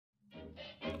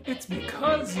It's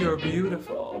because you're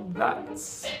beautiful.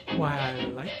 That's why I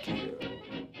like you.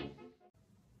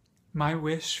 My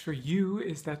wish for you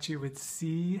is that you would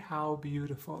see how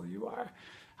beautiful you are,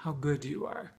 how good you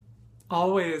are.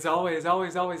 Always, always,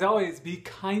 always, always, always be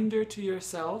kinder to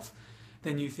yourself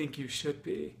than you think you should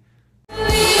be.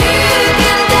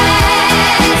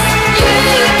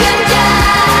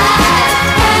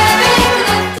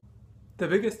 The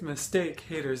biggest mistake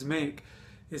haters make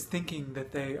is thinking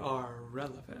that they are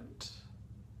relevant.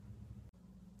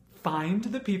 Find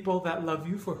the people that love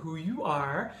you for who you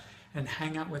are and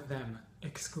hang out with them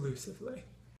exclusively.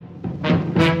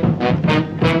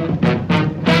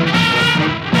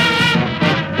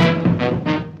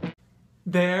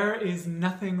 There is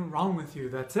nothing wrong with you.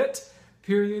 That's it.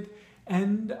 Period.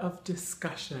 End of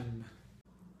discussion.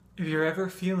 If you're ever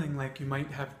feeling like you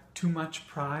might have too much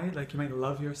pride, like you might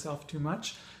love yourself too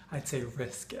much, I'd say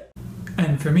risk it.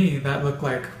 And for me, that looked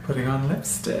like putting on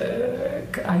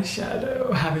lipstick,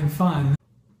 eyeshadow, having fun.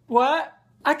 What?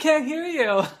 I can't hear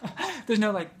you. There's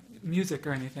no like music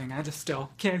or anything. I just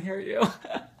still can't hear you.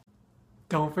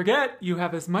 Don't forget, you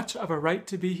have as much of a right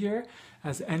to be here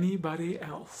as anybody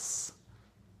else.